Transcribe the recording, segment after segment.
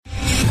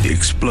The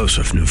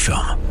explosive new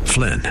film,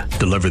 Flynn,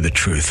 deliver the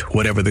truth,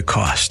 whatever the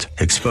cost,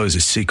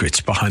 exposes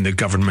secrets behind the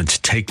government's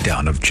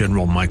takedown of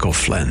General Michael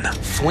Flynn.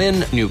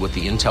 Flynn knew what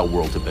the intel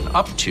world had been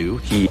up to.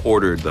 He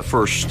ordered the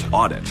first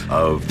audit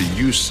of the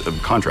use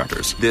of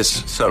contractors.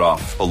 This set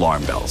off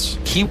alarm bells.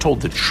 He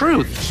told the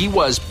truth. He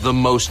was the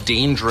most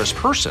dangerous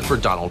person for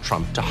Donald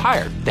Trump to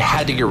hire. They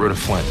had to get rid of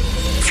Flynn.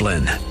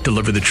 Flynn,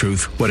 deliver the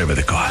truth, whatever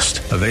the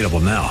cost. Available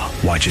now.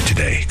 Watch it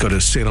today. Go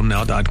to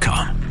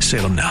salemnow.com.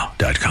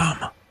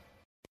 salemnow.com.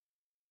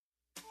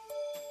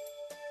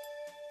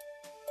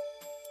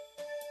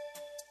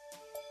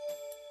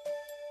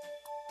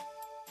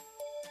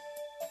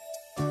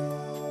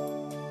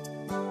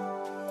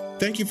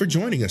 Thank you for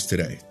joining us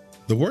today.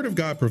 The Word of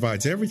God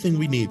provides everything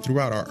we need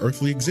throughout our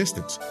earthly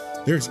existence.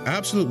 There's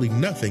absolutely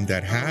nothing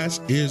that has,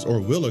 is,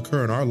 or will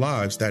occur in our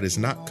lives that is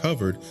not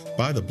covered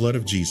by the blood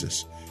of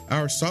Jesus.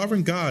 Our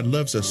sovereign God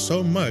loves us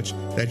so much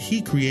that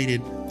He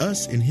created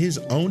us in His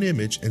own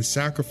image and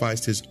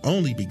sacrificed His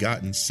only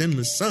begotten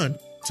sinless Son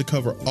to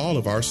cover all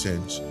of our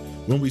sins.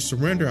 When we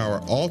surrender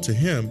our all to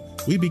Him,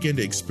 we begin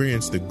to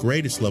experience the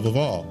greatest love of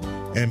all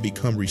and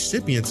become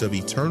recipients of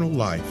eternal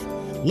life.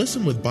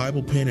 Listen with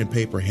Bible, pen, and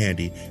paper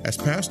handy as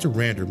Pastor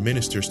Rander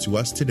ministers to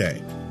us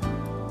today.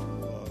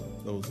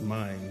 Those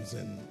minds,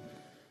 and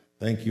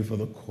thank you for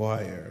the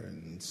choir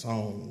and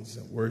songs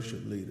and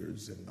worship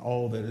leaders and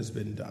all that has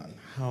been done.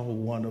 How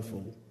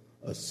wonderful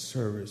a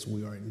service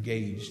we are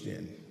engaged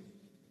in.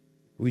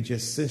 We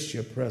just sense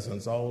your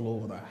presence all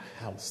over the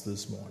house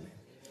this morning.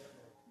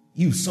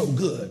 You so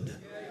good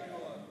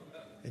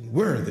and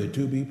worthy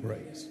to be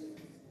praised.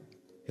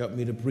 Help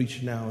me to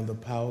preach now in the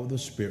power of the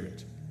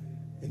Spirit.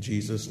 In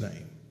Jesus'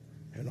 name.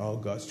 And all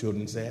God's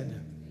children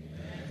said,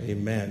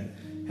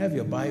 Amen. Have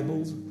your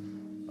Bibles.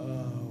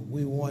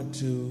 We want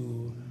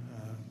to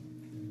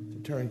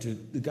turn to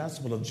the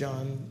Gospel of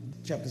John,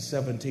 chapter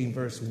 17,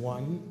 verse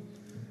 1.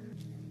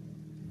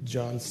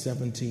 John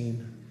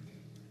 17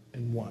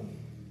 and 1.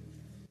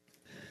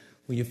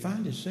 When you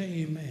find it, say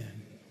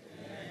amen.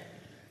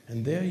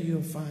 And there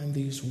you'll find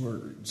these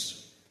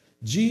words.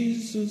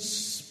 Jesus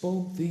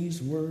spoke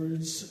these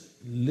words,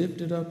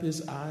 lifted up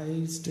his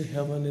eyes to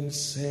heaven and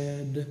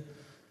said,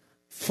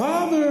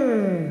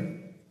 Father,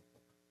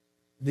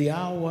 the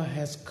hour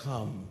has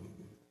come.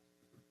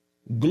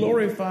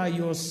 Glorify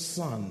your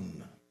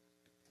Son,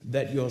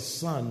 that your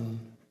Son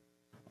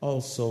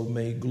also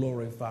may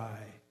glorify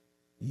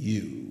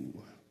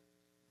you.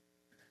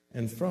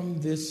 And from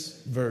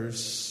this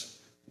verse,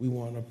 we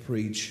want to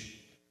preach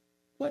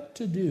what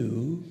to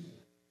do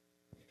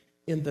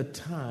in the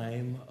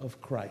time of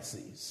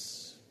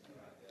crises.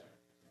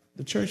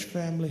 The church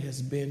family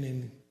has been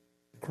in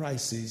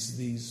crises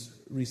these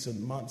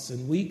recent months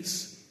and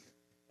weeks,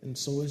 and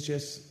so it's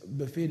just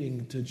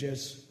befitting to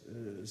just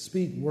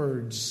speak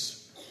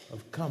words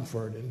of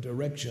comfort and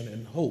direction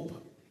and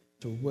hope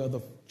to where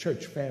the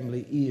church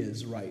family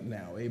is right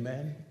now.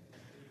 Amen?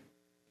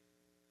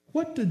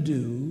 What to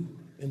do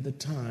in the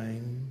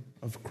time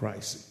of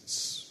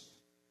crisis.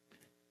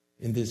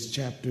 In this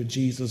chapter,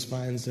 Jesus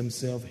finds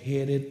himself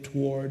headed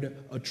toward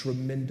a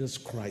tremendous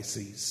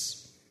crisis.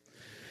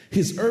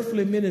 His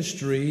earthly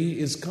ministry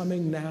is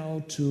coming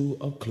now to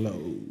a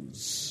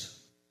close.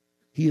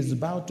 He is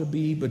about to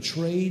be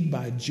betrayed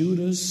by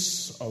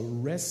Judas,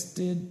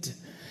 arrested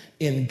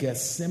in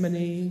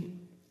Gethsemane.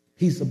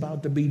 He's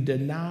about to be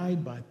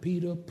denied by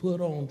Peter, put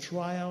on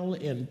trial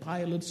in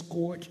Pilate's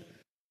court.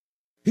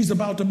 He's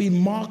about to be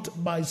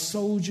mocked by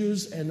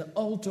soldiers and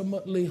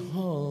ultimately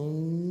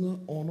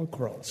hung on a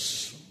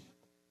cross.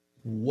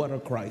 What a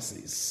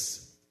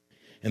crisis.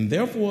 And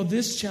therefore,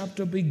 this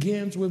chapter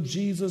begins with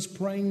Jesus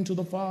praying to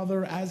the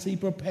Father as he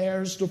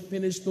prepares to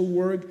finish the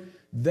work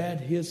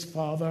that his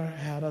Father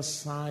had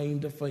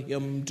assigned for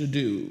him to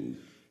do.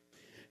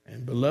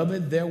 And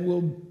beloved, there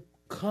will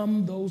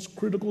come those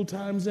critical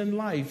times in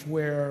life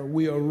where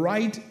we are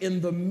right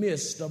in the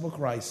midst of a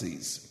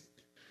crisis.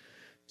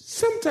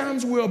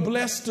 Sometimes we're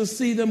blessed to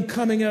see them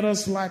coming at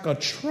us like a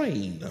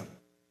train.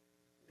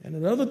 And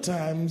at other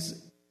times,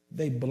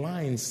 they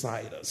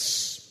blindside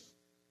us.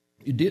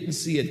 You didn't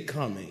see it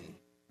coming.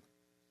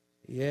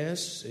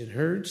 Yes, it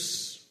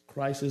hurts.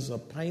 Crises are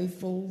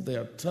painful.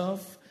 They're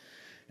tough.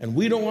 And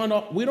we don't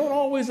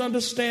always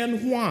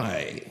understand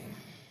why.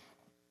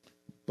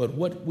 But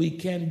what we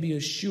can be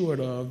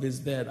assured of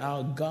is that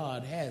our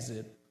God has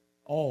it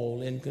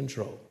all in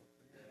control.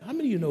 How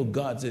many of you know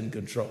God's in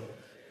control?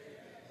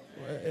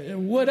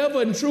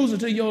 Whatever intrudes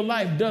into your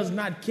life does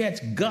not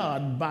catch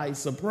God by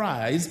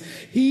surprise.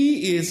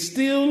 He is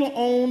still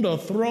on the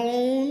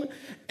throne,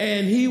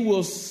 and he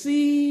will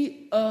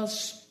see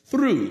us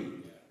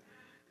through.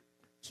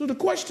 So the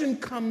question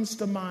comes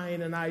to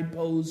mind, and I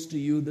pose to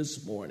you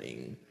this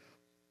morning.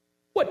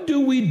 What do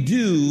we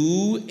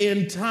do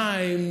in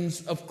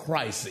times of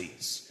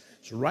crises?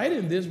 It's right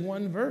in this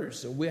one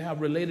verse. We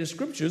have related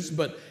scriptures,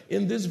 but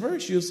in this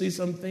verse, you'll see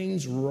some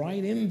things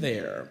right in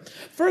there.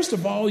 First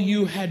of all,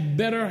 you had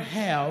better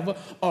have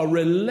a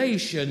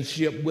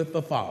relationship with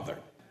the Father.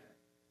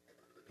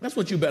 That's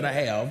what you better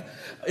have.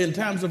 In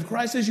times of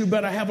crisis, you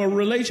better have a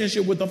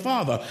relationship with the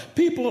Father.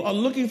 People are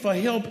looking for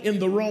help in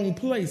the wrong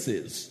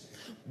places.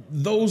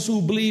 Those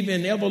who believe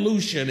in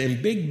evolution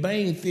and Big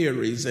Bang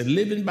theories and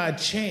living by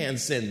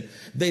chance, and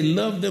they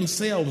love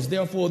themselves,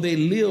 therefore they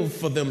live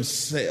for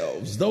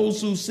themselves.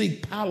 Those who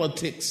seek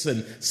politics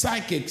and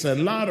psychics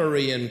and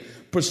lottery and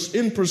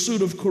in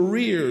pursuit of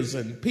careers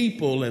and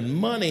people and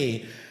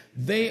money,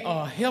 they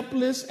are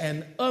helpless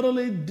and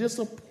utterly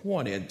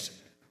disappointed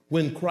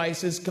when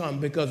crisis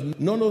comes, because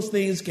none of those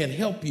things can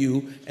help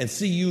you and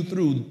see you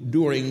through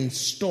during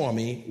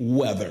stormy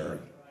weather.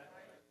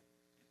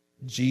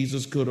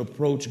 Jesus could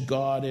approach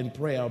God in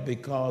prayer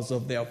because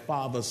of their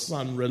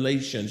father-son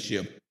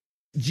relationship.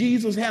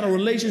 Jesus had a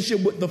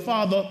relationship with the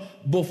Father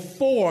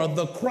before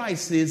the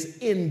crisis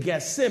in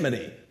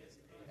Gethsemane,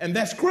 and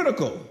that's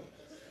critical.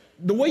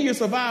 The way you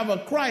survive a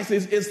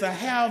crisis is to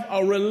have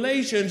a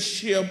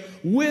relationship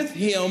with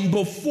him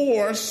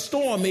before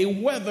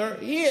stormy weather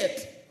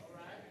hit.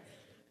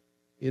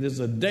 It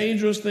is a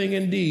dangerous thing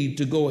indeed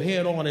to go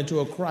head on into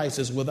a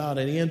crisis without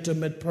an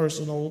intimate,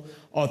 personal,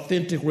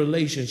 authentic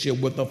relationship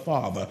with the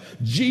Father.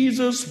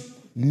 Jesus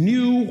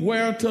knew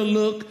where to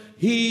look.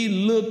 He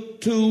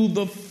looked to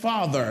the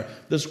Father.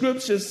 The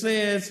scripture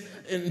says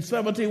in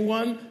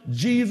 17:1,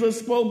 Jesus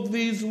spoke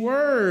these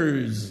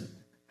words.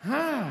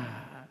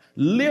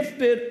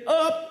 Lifted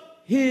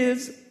up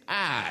his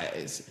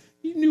eyes.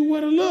 He knew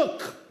where to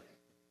look.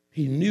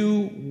 He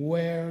knew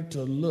where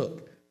to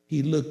look.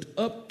 He looked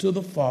up to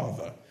the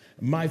Father.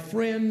 My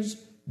friends,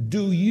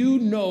 do you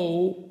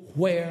know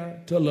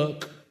where to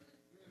look?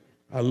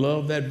 I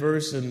love that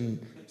verse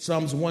in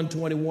Psalms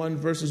 121,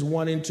 verses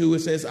 1 and 2. It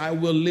says, I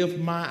will lift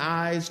my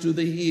eyes to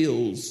the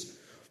hills,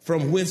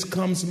 from whence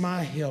comes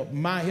my help.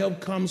 My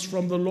help comes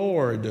from the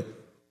Lord,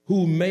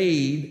 who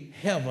made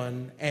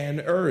heaven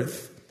and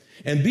earth.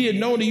 And be it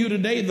known to you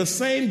today, the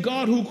same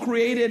God who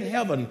created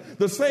heaven,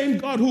 the same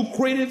God who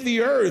created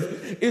the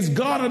earth, is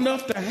God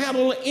enough to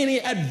handle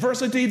any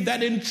adversity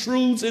that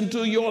intrudes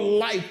into your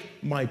life,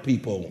 my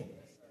people.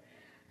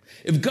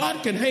 If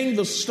God can hang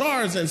the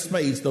stars in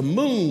space, the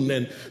moon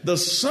and the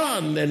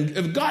sun, and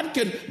if God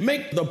can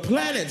make the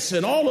planets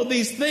and all of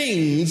these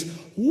things,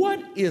 what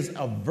is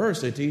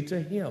adversity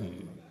to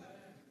him?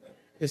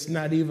 It's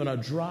not even a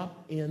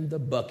drop in the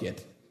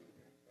bucket.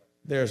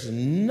 There's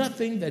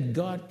nothing that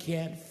God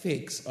can't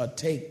fix or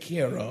take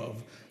care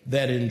of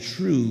that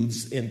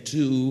intrudes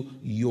into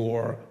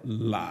your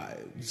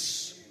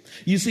lives.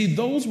 You see,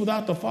 those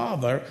without the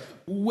Father,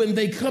 when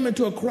they come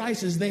into a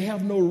crisis, they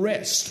have no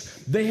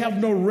rest. They have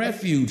no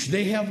refuge.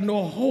 They have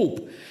no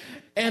hope.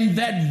 And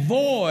that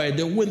void,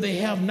 when they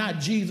have not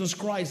Jesus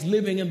Christ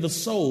living in the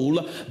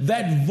soul,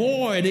 that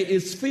void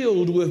is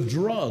filled with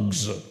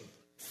drugs,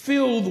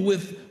 filled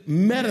with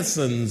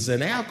medicines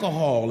and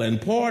alcohol and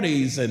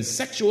parties and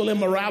sexual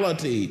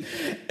immorality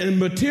and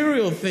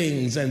material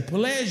things and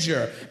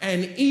pleasure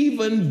and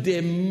even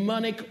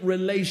demonic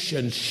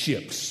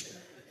relationships.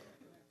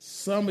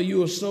 Some of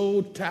you are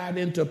so tied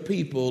into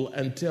people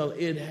until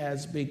it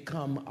has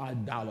become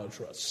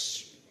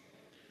idolatrous.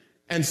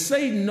 And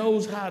Satan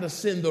knows how to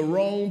send the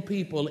wrong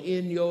people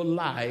in your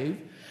life,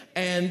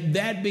 and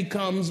that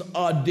becomes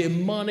a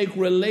demonic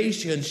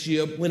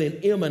relationship when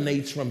it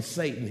emanates from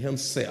Satan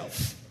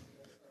himself.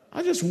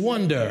 I just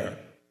wonder,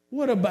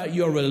 what about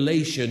your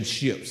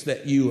relationships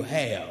that you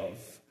have?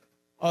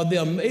 Are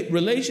there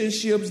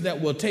relationships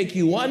that will take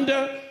you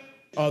under?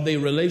 Are they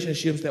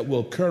relationships that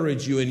will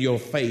encourage you in your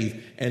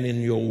faith and in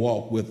your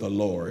walk with the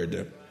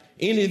Lord?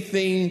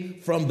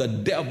 Anything from the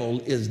devil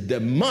is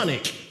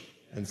demonic,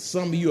 and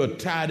some of you are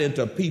tied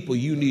into people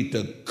you need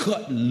to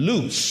cut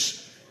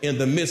loose in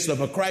the midst of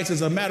a crisis.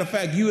 As a matter of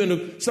fact,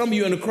 some of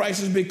you in a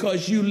crisis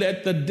because you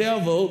let the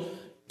devil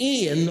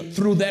in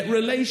through that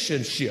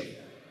relationship.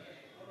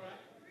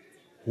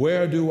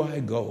 Where do I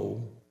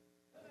go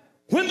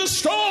when the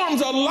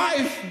storms of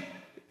life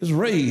is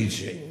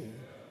raging?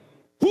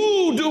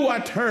 Who do I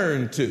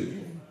turn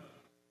to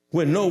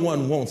when no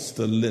one wants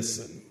to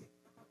listen?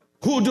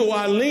 Who do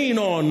I lean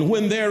on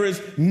when there is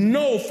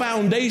no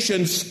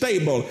foundation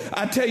stable?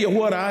 I tell you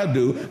what I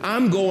do.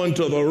 I'm going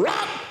to the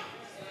rock.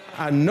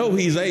 I know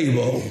he's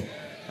able.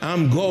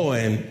 I'm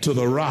going to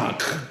the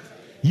rock.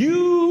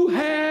 You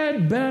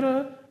had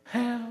better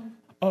have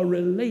a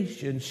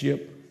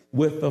relationship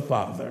with the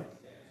Father,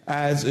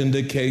 as in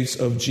the case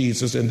of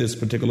Jesus in this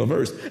particular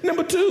verse.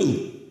 Number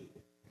two,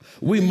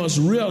 we must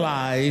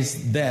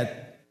realize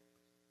that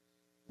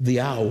the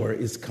hour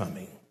is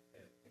coming.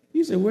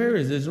 You say, where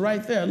is it? It's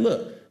right there.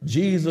 Look,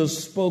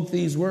 Jesus spoke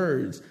these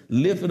words,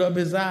 lifted up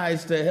his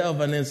eyes to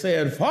heaven and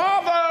said,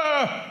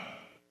 Father,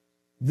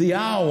 the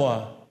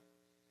hour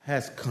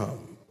has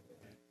come.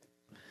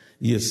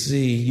 You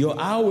see, your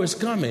hour is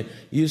coming.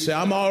 You say,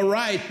 I'm all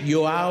right.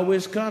 Your hour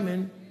is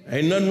coming.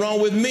 Ain't nothing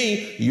wrong with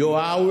me. Your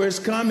hour is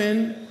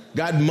coming.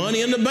 Got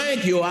money in the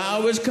bank, your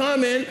hour is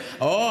coming.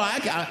 Oh,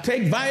 I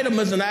take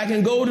vitamins and I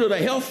can go to the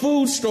health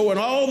food store and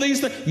all these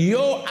things.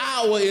 Your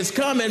hour is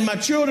coming. My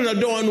children are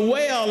doing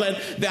well and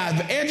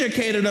I've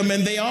educated them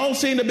and they all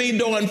seem to be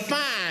doing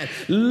fine.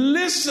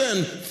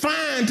 Listen,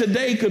 fine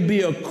today could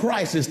be a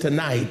crisis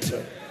tonight.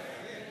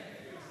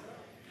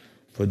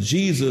 For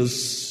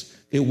Jesus,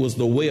 it was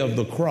the way of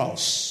the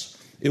cross.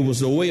 It was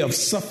the way of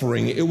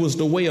suffering. It was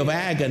the way of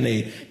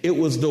agony. It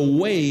was the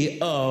way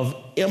of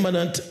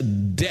imminent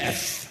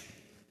death.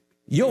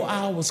 Your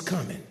hour is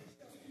coming.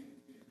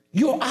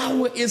 Your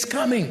hour is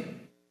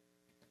coming.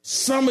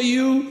 Some of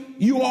you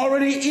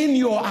already in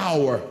your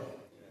hour.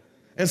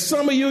 And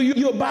some of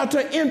you're about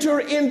to enter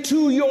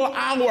into your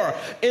hour.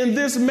 And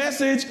this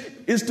message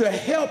is to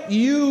help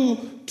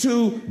you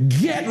to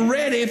get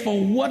ready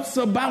for what's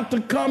about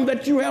to come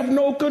that you have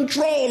no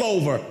control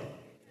over.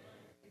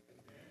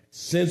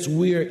 Since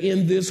we're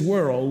in this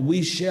world,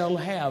 we shall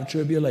have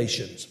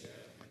tribulations.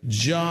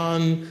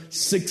 John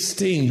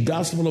 16,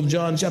 Gospel of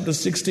John, chapter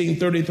 16,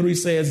 33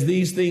 says,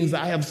 these things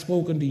I have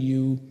spoken to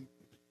you,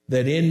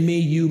 that in me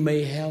you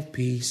may have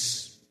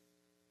peace.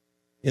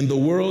 In the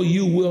world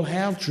you will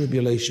have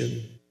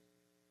tribulation,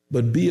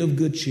 but be of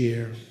good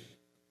cheer.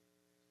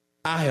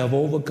 I have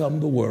overcome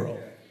the world,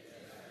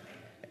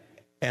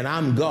 and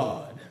I'm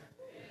God.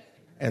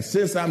 And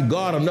since I'm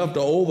God enough to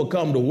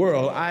overcome the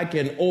world, I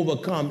can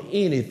overcome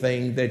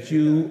anything that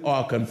you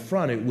are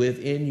confronted with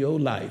in your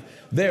life.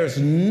 There's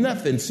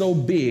nothing so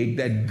big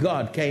that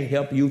God can't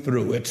help you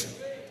through it.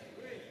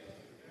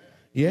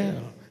 Yeah.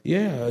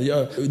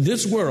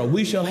 This world,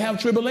 we shall have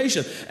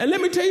tribulation. And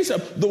let me tell you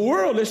something. The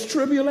world is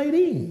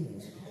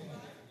tribulating.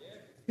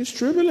 It's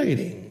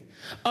tribulating.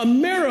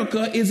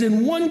 America is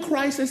in one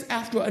crisis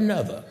after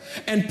another.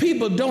 And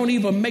people don't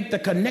even make the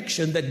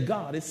connection that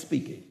God is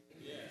speaking.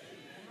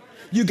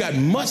 You got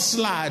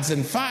mudslides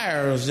and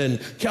fires in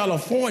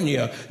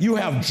California. You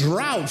have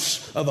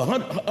droughts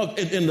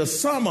in the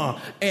summer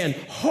and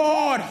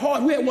hard.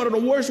 We had one of the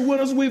worst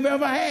winters we've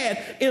ever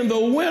had in the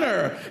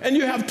winter. And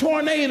you have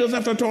tornadoes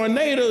after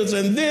tornadoes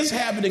and this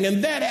happening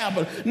and that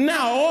happening.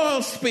 Now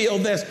oil spill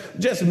that's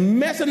just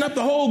messing up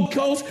the whole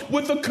coast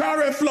with the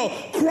current flow.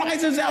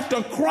 Crisis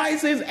after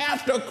crisis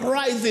after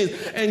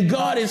crisis. And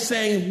God is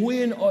saying,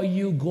 when are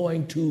you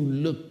going to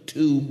look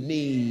to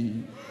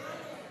me?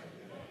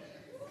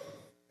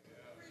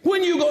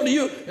 When are you going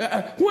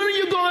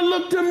to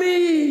look to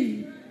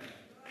me?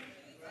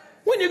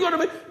 When are you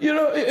going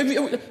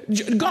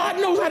to,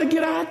 God knows how to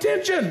get our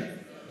attention.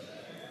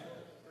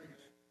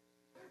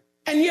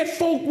 And yet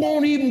folk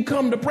won't even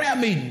come to prayer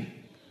meeting.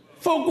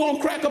 Folk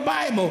won't crack a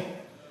Bible.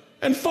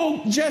 And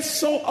folk just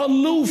so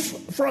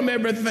aloof from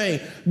everything.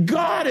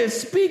 God is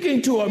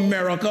speaking to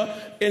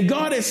America, and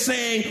God is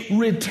saying,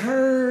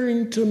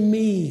 return to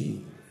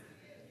me.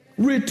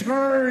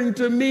 Return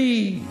to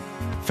me.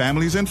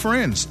 Families and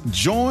friends,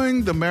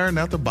 join the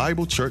Maranatha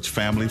Bible Church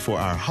family for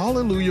our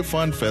Hallelujah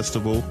Fun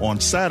Festival on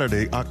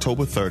Saturday,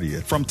 October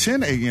 30th from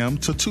 10 a.m.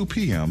 to 2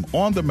 p.m.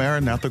 on the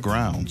Maranatha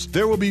grounds.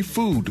 There will be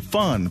food,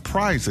 fun,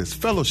 prizes,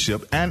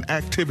 fellowship, and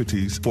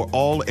activities for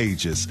all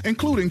ages,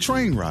 including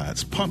train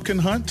rides, pumpkin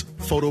hunt,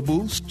 photo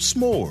booths,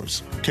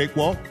 s'mores,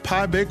 cakewalk,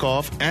 pie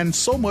bake-off, and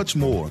so much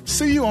more.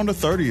 See you on the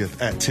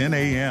 30th at 10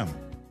 a.m.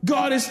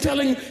 God is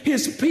telling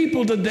his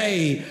people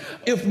today,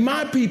 if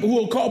my people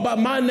who are called by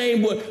my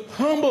name would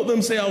humble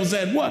themselves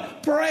and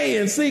what? Pray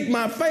and seek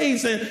my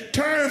face and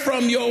turn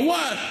from your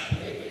what?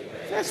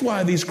 That's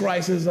why these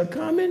crises are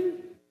coming.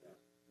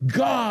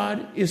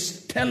 God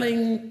is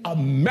telling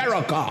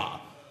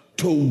America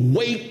to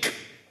wake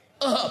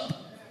up.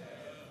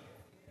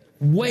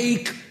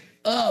 Wake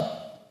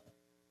up.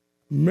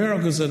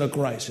 America's in a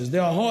crisis.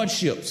 There are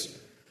hardships.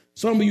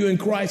 Some of you in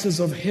crisis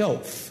of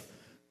health.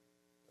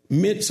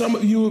 Some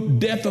of you,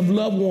 death of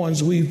loved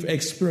ones we've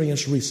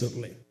experienced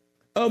recently.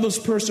 Others,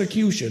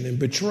 persecution and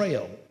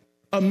betrayal.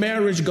 A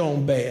marriage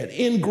gone bad.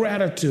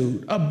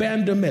 Ingratitude.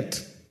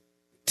 Abandonment.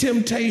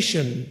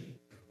 Temptation.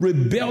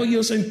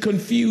 Rebellious and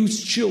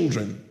confused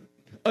children.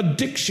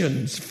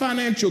 Addictions.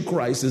 Financial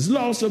crisis.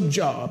 Loss of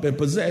job and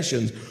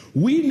possessions.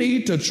 We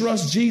need to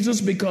trust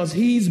Jesus because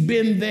he's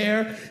been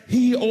there.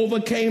 He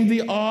overcame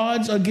the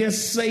odds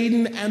against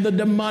Satan and the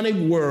demonic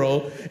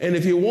world. And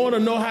if you want to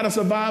know how to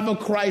survive a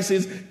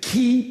crisis,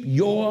 keep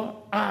your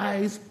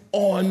eyes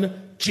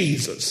on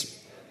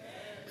Jesus.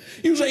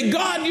 You say,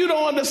 God, you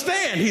don't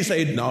understand. He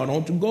said, no,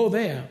 don't go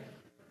there.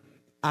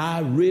 I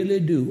really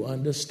do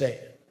understand.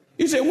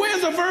 You say,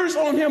 where's the verse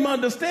on him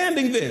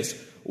understanding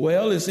this?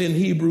 Well, it's in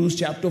Hebrews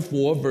chapter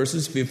 4,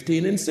 verses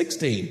 15 and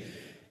 16.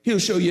 He'll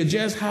show you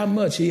just how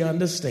much he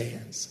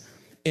understands.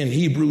 In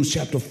Hebrews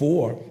chapter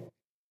 4,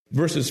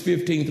 verses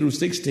 15 through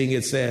 16,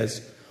 it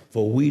says,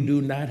 for we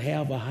do not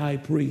have a high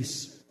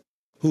priest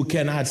who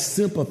cannot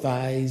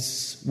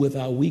sympathize with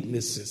our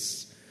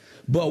weaknesses,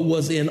 but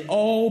was in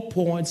all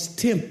points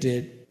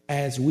tempted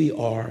as we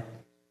are,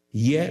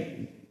 yet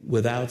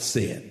without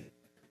sin.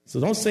 So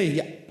don't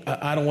say,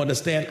 I don't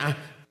understand.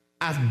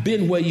 I've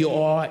been where you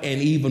are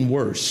and even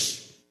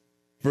worse.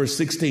 Verse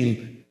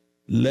 16,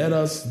 Let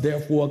us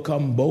therefore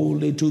come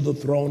boldly to the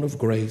throne of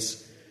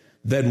grace,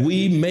 that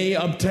we may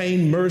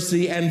obtain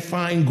mercy and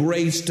find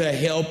grace to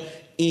help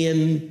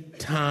in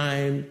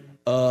time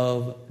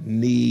of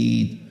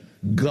need.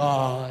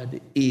 God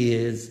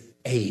is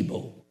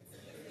able.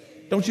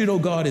 Don't you know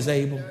God is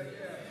able?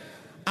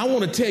 I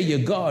want to tell you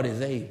God is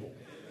able.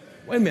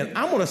 Wait a minute.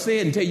 I'm going to say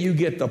it until you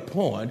get the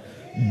point.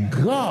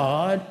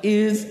 God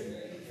is,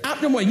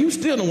 you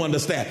still don't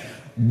understand.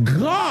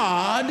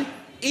 God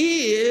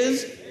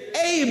is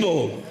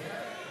able.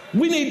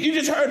 You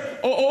just heard,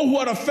 oh,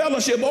 what a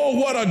fellowship, oh,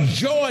 what a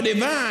joy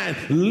divine,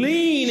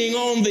 leaning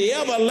on the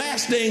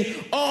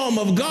everlasting arm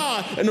of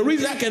God. And the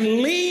reason I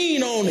can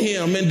lean on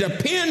him and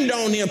depend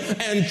on him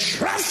and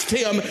trust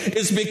him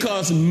is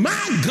because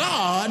my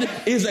God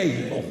is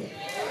able.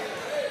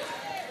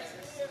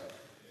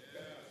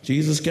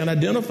 Jesus can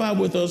identify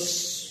with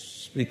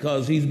us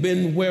because he's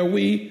been where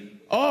we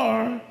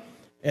are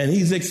and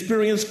he's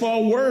experienced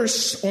far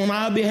worse on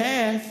our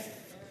behalf.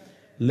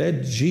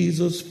 Let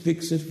Jesus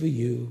fix it for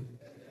you.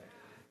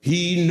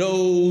 He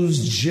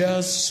knows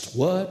just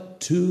what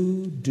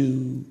to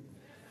do.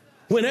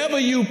 Whenever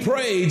you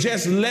pray,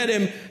 just let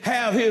him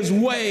have his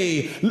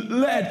way.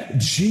 Let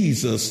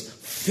Jesus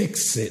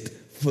fix it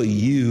for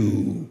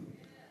you.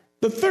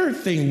 The third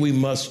thing we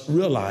must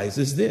realize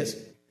is this.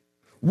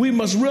 We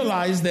must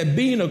realize that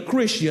being a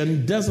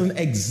Christian doesn't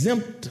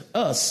exempt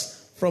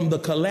us from the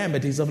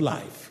calamities of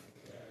life.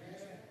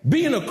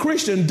 Being a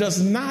Christian does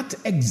not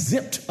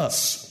exempt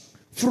us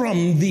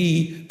from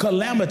the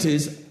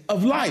calamities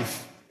of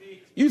life.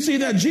 You see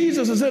that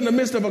Jesus is in the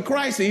midst of a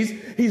crisis.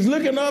 He's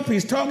looking up.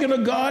 He's talking to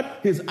God.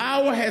 His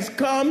hour has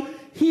come.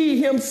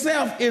 He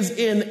himself is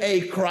in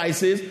a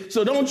crisis.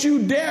 So don't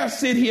you dare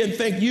sit here and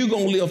think you're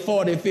going to live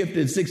 40,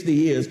 50, 60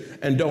 years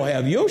and don't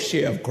have your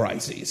share of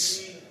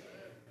crises.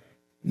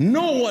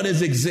 No one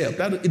is exempt.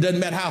 It doesn't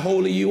matter how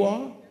holy you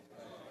are.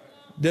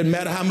 Doesn't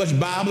matter how much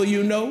Bible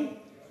you know.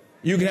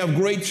 You can have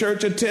great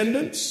church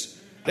attendance.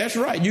 That's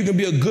right. You can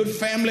be a good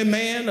family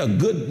man, a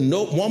good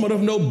woman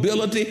of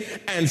nobility,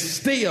 and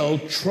still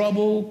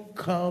trouble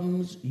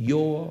comes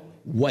your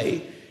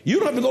way. You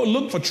don't have to go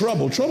look for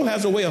trouble. Trouble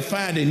has a way of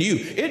finding you.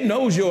 It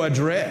knows your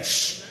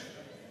address.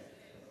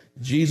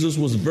 Jesus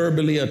was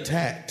verbally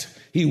attacked.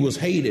 He was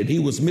hated. He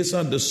was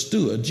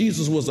misunderstood.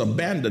 Jesus was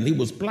abandoned. He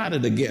was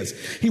plotted against.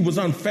 He was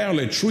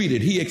unfairly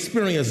treated. He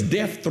experienced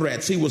death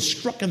threats. He was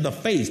struck in the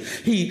face.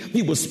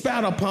 He was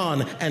spat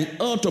upon and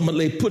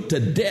ultimately put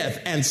to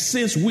death. And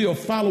since we are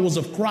followers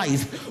of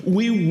Christ,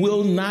 we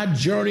will not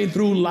journey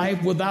through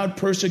life without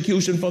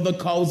persecution for the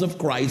cause of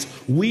Christ.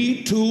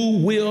 We too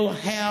will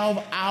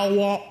have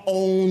our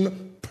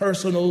own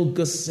personal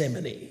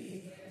Gethsemane.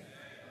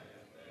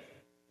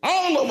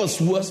 All of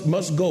us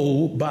must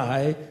go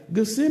by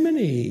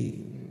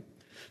Gethsemane.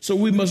 So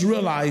we must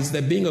realize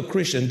that being a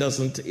Christian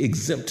doesn't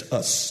exempt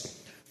us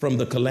from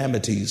the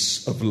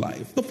calamities of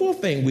life. The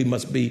fourth thing we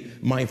must be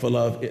mindful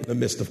of in the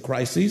midst of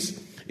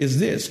crises is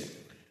this.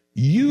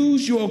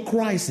 Use your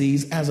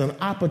crises as an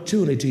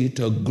opportunity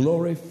to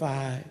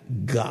glorify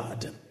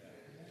God.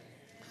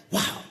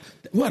 Wow.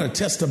 What a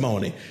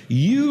testimony.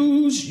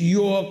 Use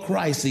your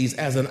crises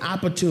as an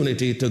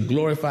opportunity to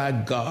glorify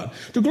God.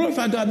 To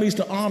glorify God means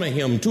to honor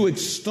him, to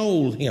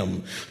extol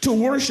him, to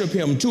worship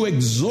him, to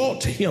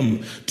exalt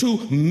him, to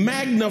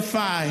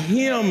magnify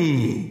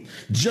him.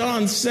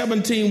 John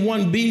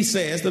 17:1b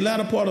says, the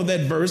latter part of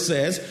that verse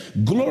says,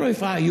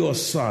 glorify your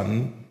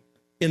Son,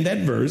 in that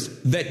verse,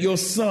 that your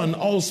Son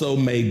also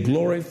may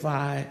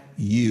glorify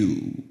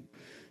you.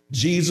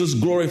 Jesus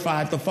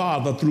glorified the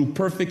Father through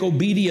perfect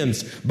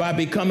obedience by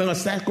becoming a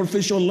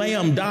sacrificial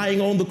lamb,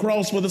 dying on the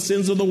cross for the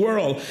sins of the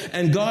world.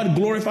 And God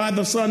glorified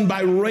the Son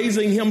by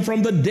raising him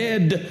from the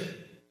dead.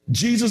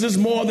 Jesus is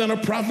more than a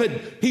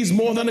prophet. He's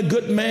more than a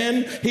good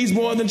man. He's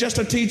more than just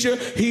a teacher.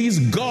 He's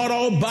God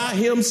all by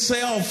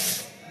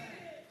himself.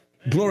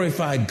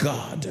 Glorify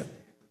God.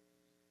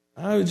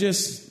 I was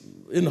just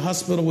in the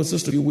hospital with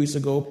Sister a few weeks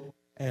ago,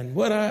 and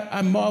what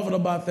I marveled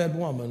about that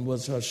woman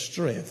was her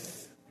strength.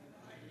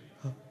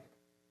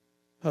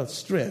 Her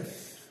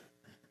strength,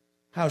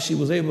 how she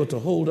was able to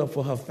hold up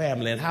for her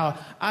family, and how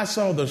I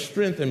saw the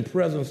strength and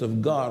presence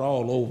of God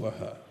all over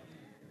her.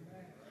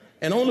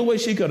 And the only way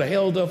she could have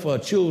held up for her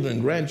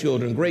children,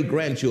 grandchildren,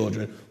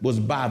 great-grandchildren was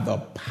by the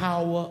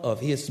power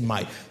of his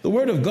might. The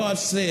word of God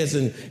says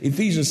in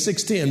Ephesians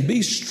 6:10,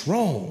 be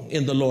strong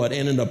in the Lord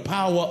and in the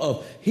power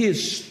of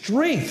his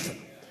strength.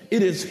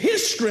 It is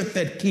his strength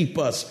that keep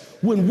us.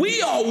 When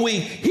we are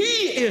weak, he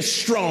is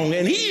strong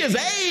and he is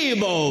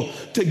able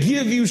to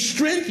give you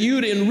strength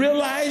you didn't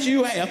realize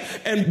you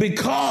have. And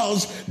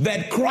because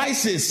that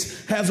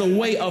crisis has a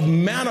way of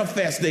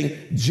manifesting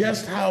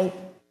just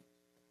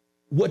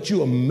what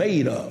you are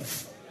made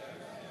of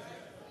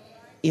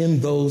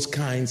in those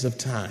kinds of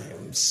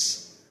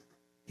times.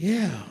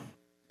 Yeah.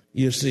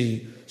 You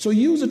see, so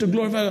use it to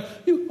glorify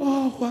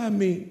God. Why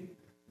me?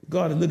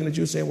 God is looking at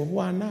you saying, well,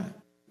 why not?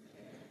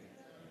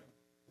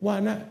 Why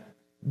not?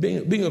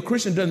 Being a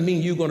Christian doesn't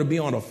mean you're going to be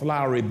on a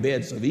flowery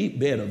bed of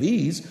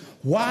ease.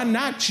 Why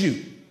not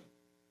you?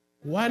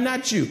 Why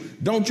not you?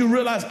 Don't you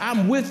realize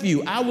I'm with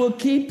you? I will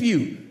keep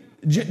you.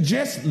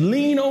 Just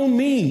lean on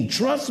me.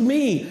 Trust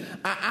me.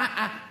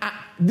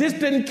 This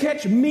didn't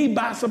catch me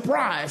by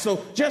surprise.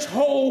 So just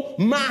hold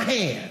my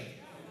hand.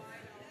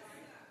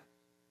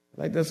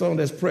 Like that song,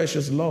 that's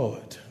Precious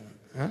Lord.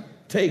 Huh?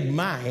 Take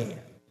my hand.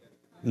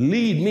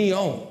 Lead me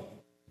on.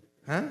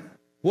 Huh?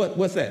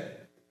 What's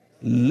that?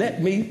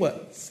 Let me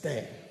what?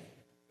 Stand.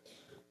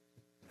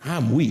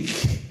 I'm weak.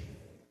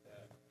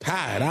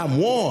 Tired. I'm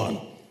worn.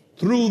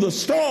 Through the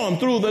storm,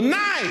 through the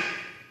night.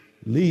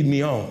 Lead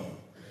me on.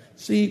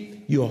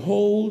 See, you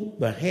hold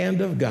the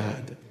hand of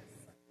God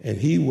and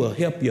he will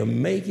help you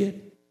make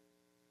it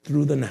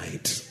through the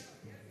night.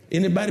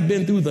 Anybody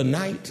been through the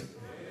night?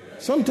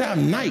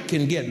 Sometimes night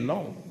can get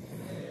long.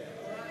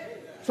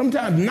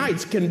 Sometimes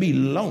nights can be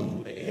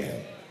lonely.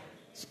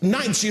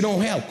 Nights you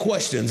don't have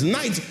questions.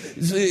 Nights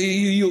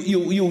you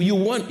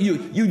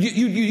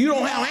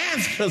don't have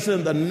answers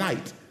in the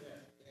night.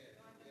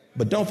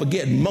 But don't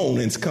forget,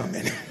 morning's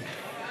coming.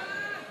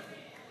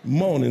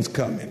 Morning's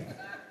coming.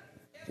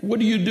 What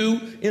do you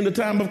do in the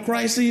time of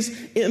crises?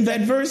 In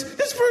that verse,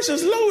 this verse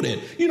is loaded.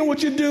 You know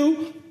what you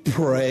do?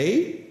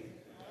 Pray.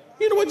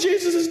 You know what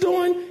Jesus is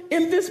doing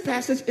in this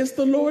passage? It's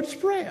the Lord's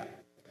Prayer.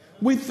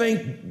 We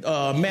think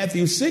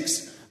Matthew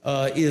 6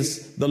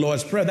 is the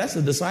Lord's Prayer. That's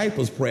the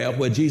disciples' prayer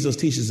where Jesus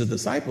teaches the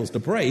disciples to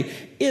pray.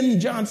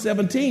 In John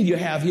 17, you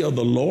have here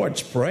the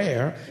Lord's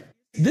Prayer.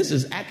 This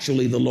is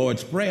actually the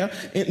Lord's Prayer.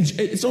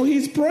 And so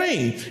he's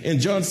praying. In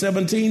John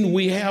 17,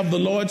 we have the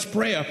Lord's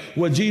Prayer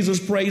where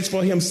Jesus prays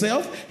for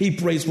himself, he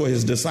prays for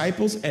his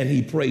disciples, and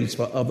he prays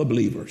for other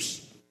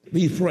believers.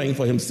 He's praying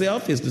for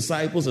himself, his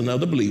disciples, and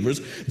other believers.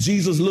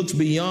 Jesus looks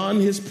beyond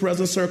his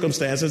present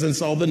circumstances and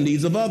saw the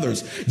needs of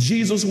others.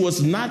 Jesus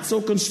was not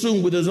so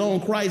consumed with his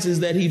own crisis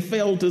that he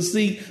failed to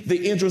seek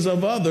the interests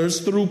of others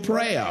through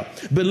prayer.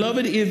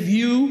 Beloved, if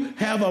you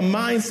have a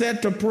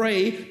mindset to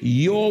pray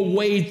your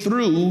way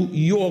through,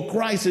 your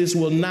crisis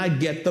will not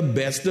get the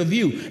best of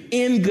you.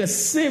 In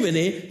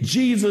Gethsemane,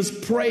 Jesus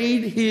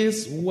prayed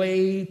his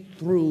way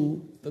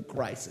through the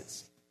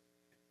crisis.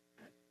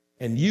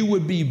 And you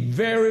would be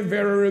very,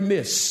 very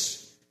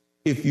remiss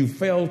if you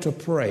failed to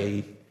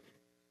pray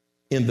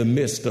in the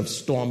midst of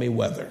stormy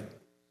weather.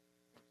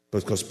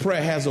 Because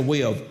prayer has a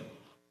way of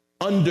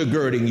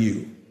undergirding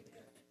you,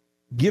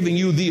 giving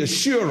you the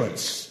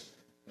assurance.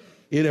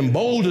 It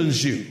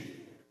emboldens you.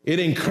 It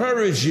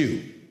encourages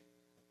you.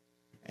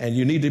 And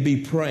you need to be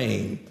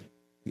praying.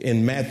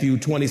 In Matthew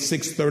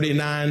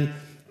 26:39,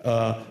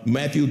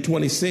 Matthew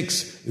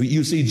 26,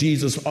 you see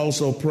Jesus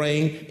also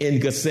praying in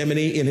Gethsemane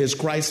in his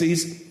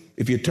crises.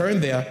 If you turn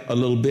there a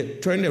little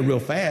bit, turn there real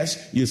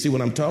fast, you see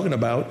what I'm talking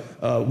about.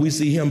 We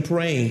see him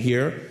praying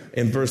here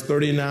in verse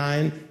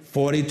 39,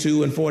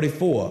 42, and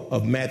 44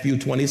 of Matthew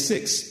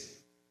 26.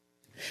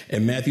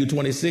 In Matthew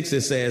 26,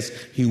 it says,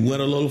 he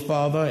went a little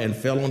farther and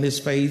fell on his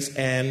face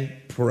and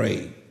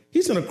prayed.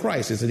 He's in a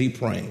crisis and he's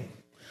praying.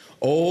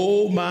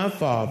 Oh, my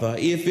Father,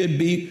 if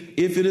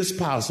it is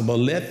possible,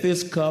 let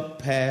this cup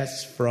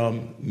pass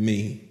from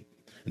me.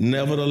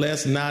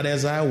 Nevertheless, not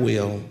as I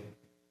will,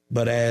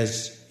 but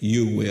as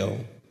you will.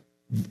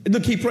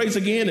 Look, he prays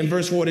again in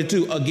verse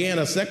 42. Again,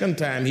 a second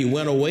time, he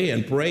went away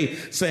and prayed,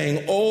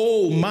 saying,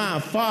 oh, my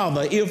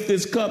Father, if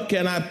this cup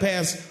cannot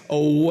pass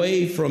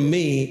away from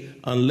me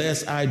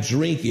unless I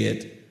drink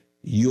it,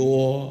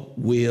 your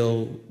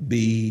will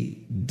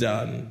be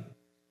done.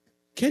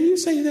 Can you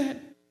say that?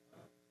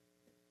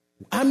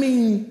 I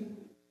mean,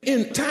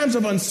 in times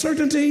of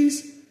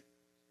uncertainties,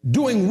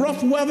 during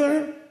rough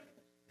weather,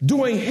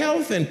 during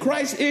health and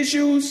crisis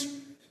issues,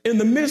 in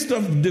the midst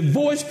of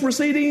divorce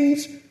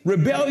proceedings,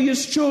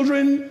 rebellious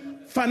children,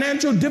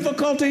 financial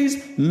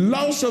difficulties,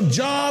 loss of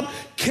job,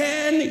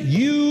 can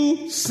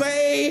you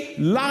say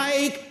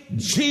like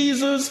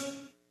Jesus,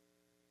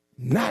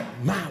 not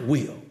my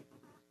will,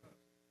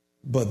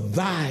 but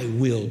thy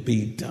will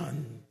be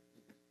done?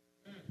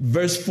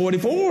 Verse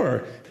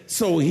 44,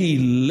 so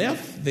he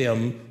left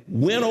them,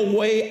 went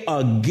away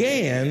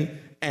again,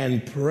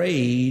 and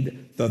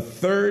prayed the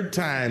third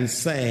time,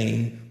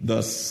 saying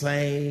the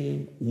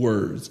same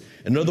words.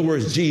 In other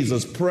words,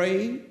 Jesus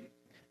prayed,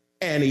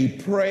 and he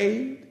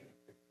prayed,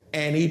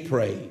 and he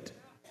prayed.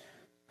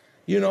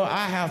 You know,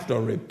 I have to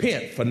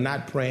repent for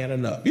not praying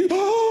enough.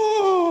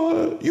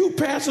 You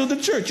pastor of the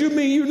church, you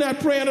mean you're not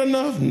praying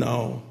enough?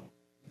 No.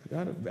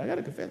 I got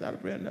to confess I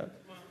don't pray enough.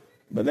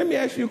 But let me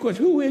ask you a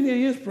question. Who in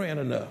here is praying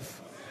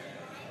enough?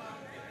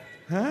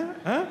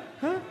 Huh?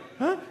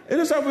 It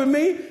is up with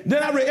me.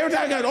 Then every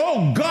time I got,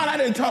 oh God, I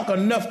didn't talk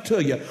enough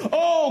to you.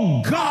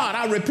 Oh God,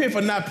 I repent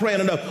for not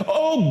praying enough.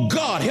 Oh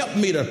God, help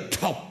me to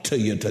talk to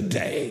you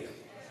today.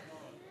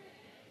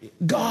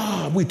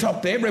 God, we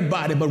talk to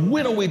everybody, but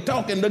when are we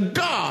talking to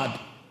God?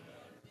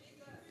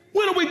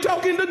 When are we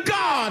talking to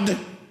God?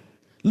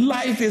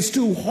 Life is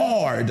too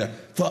hard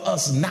for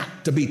us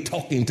not to be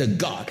talking to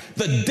God.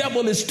 The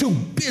devil is too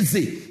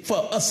busy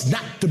for us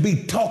not to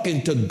be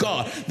talking to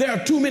God. There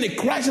are too many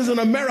crises in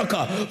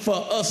America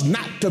for us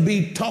not to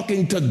be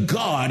talking to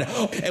God.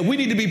 And we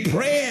need to be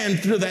praying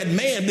to that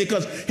man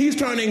because he's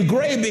turning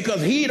gray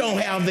because he don't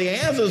have the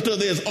answers to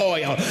this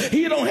oil.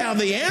 He don't have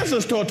the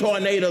answers to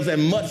tornadoes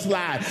and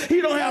mudslide.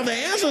 He don't have the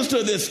answers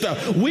to this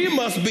stuff. We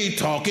must be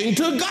talking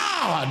to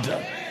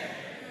God.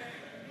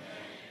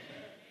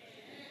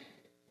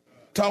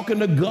 Talking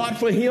to God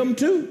for him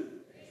too.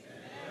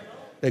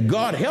 That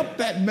God help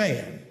that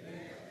man.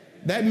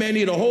 That man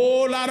need a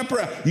whole lot of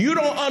prayer. You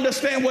don't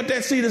understand what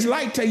that seat is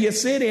like till you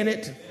sit in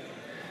it.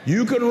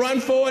 You can run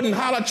forward and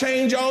holler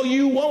change all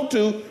you want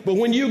to, but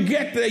when you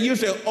get there, you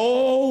say,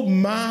 oh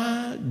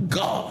my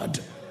God.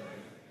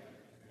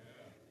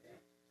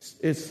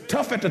 It's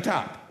tough at the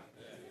top.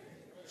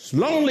 It's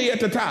lonely at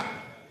the top.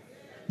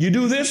 You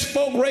do this,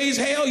 folk raise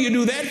hell. You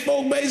do that,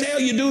 folk raise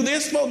hell. You do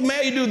this, folk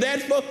mad. You do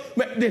that, folk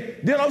mad.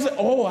 Then I say,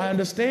 oh, I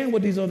understand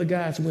what these other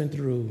guys went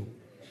through.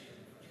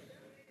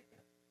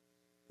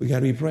 We got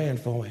to be praying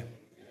for him.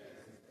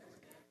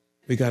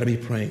 We got to be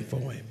praying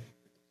for him.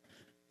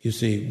 You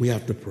see, we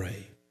have to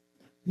pray.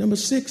 Number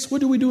 6,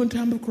 what do we do in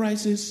time of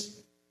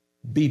crisis?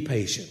 Be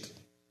patient.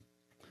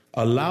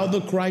 Allow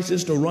the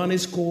crisis to run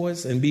its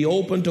course and be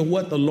open to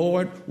what the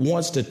Lord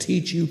wants to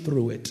teach you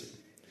through it.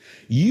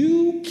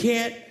 You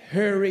can't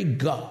hurry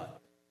God.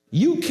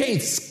 You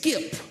can't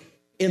skip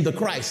in the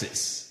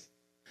crisis.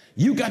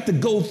 You got to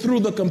go through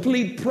the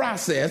complete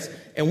process.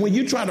 And when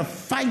you try to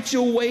fight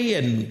your way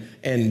and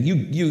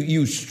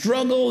you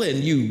struggle and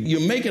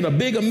you're making a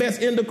bigger mess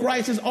in the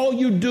crisis, all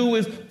you do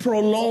is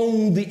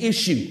prolong the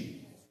issue.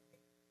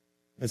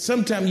 And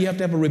sometimes you have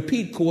to have a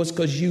repeat course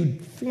because you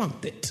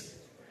flunked it.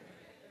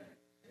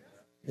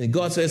 And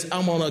God says,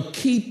 I'm going to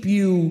keep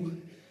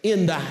you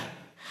in the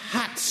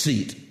hot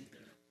seat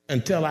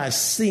until I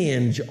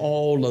singe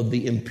all of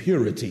the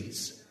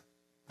impurities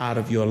out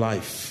of your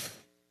life.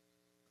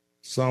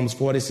 Psalms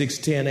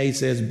 46:10-8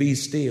 says, be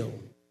still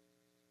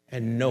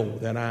and know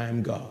that I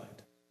am God.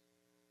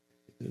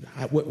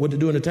 What to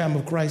do in a time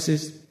of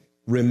crisis?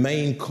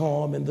 Remain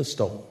calm in the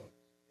storm.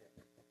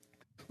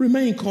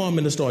 Remain calm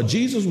in the storm.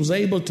 Jesus was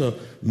able to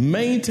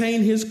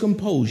maintain his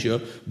composure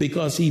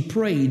because he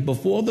prayed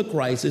before the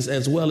crisis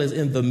as well as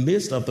in the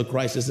midst of the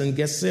crisis in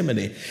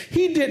Gethsemane.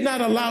 He did not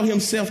allow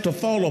himself to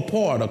fall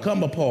apart or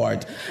come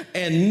apart,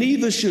 and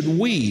neither should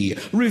we.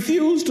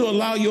 Refuse to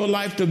allow your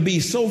life to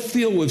be so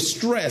filled with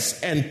stress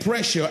and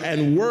pressure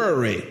and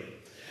worry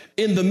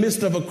in the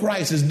midst of a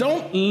crisis.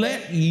 Don't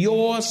let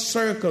your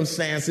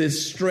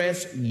circumstances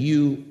stress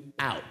you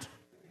out.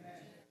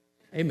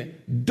 Amen.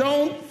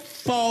 Don't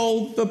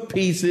fall to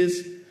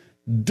pieces.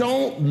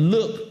 Don't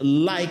look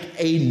like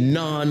a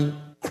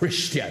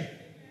non-Christian.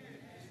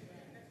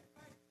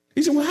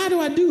 He said, well, how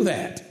do I do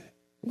that?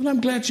 Well, I'm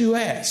glad you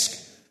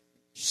asked.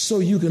 So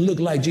you can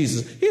look like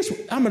Jesus.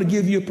 I'm going to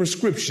give you a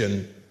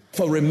prescription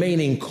for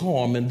remaining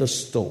calm in the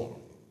storm.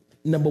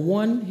 Number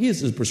 1, here's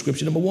his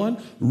prescription. Number 1,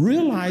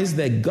 realize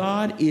that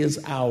God is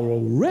our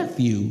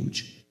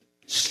refuge,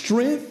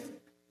 strength,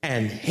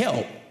 and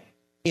help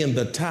in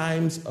the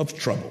times of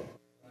trouble.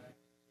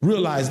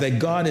 Realize that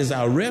God is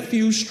our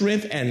refuge,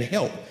 strength, and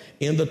help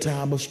in the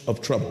time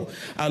of trouble.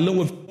 I look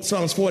what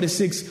Psalms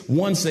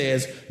 46:1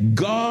 says,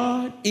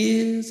 God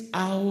is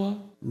our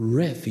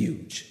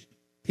refuge.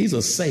 He's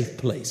a safe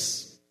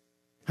place.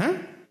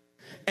 And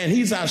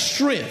he's our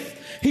strength.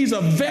 He's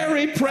a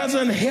very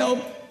present help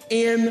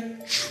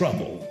in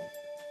trouble.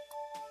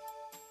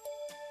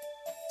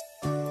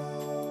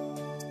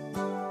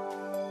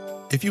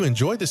 If you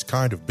enjoy this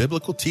kind of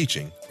biblical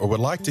teaching or would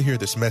like to hear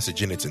this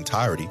message in its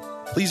entirety,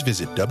 please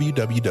visit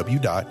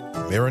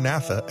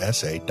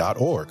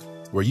www.maranathasa.org,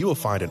 where you will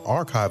find an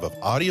archive of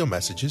audio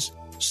messages,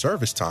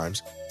 service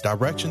times,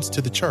 directions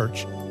to the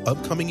church,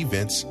 upcoming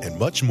events, and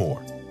much more.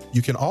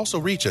 You can also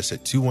reach us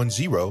at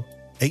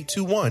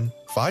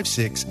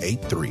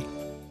 210-821-5683.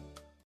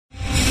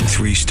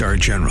 3-star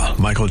General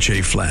Michael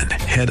J. Flynn,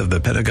 head of the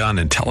Pentagon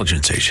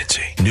Intelligence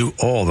Agency, knew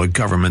all the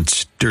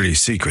government's dirty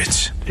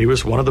secrets. He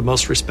was one of the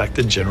most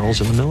respected generals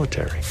in the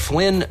military.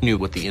 Flynn knew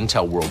what the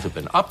intel world had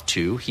been up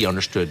to. He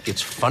understood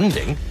its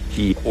funding.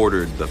 He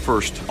ordered the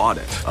first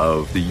audit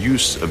of the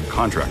use of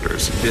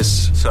contractors.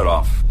 This set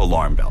off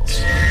alarm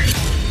bells.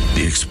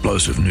 The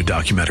explosive new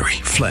documentary,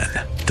 Flynn,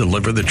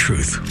 Deliver the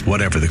Truth,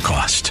 Whatever the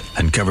Cost,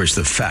 uncovers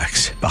the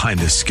facts behind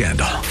this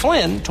scandal.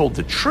 Flynn told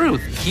the truth.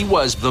 He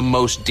was the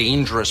most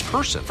dangerous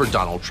person for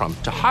Donald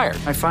Trump to hire.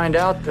 I find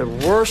out the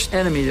worst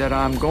enemy that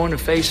I'm going to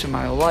face in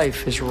my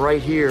life is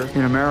right here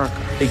in America.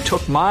 They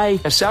took my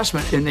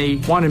assessment and they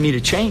wanted me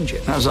to change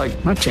it. And I was like,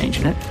 I'm not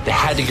changing it. They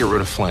had to get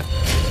rid of Flynn.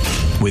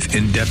 With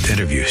in-depth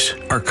interviews,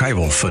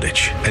 archival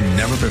footage, and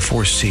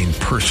never-before-seen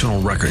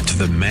personal records of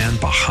the man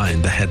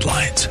behind the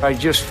headlines. I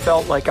just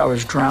felt like I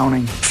was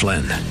drowning.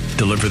 Flynn,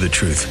 Deliver the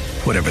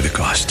Truth, Whatever the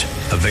Cost.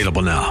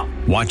 Available now.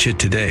 Watch it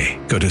today.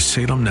 Go to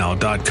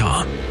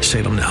salemnow.com.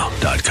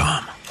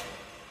 salemnow.com.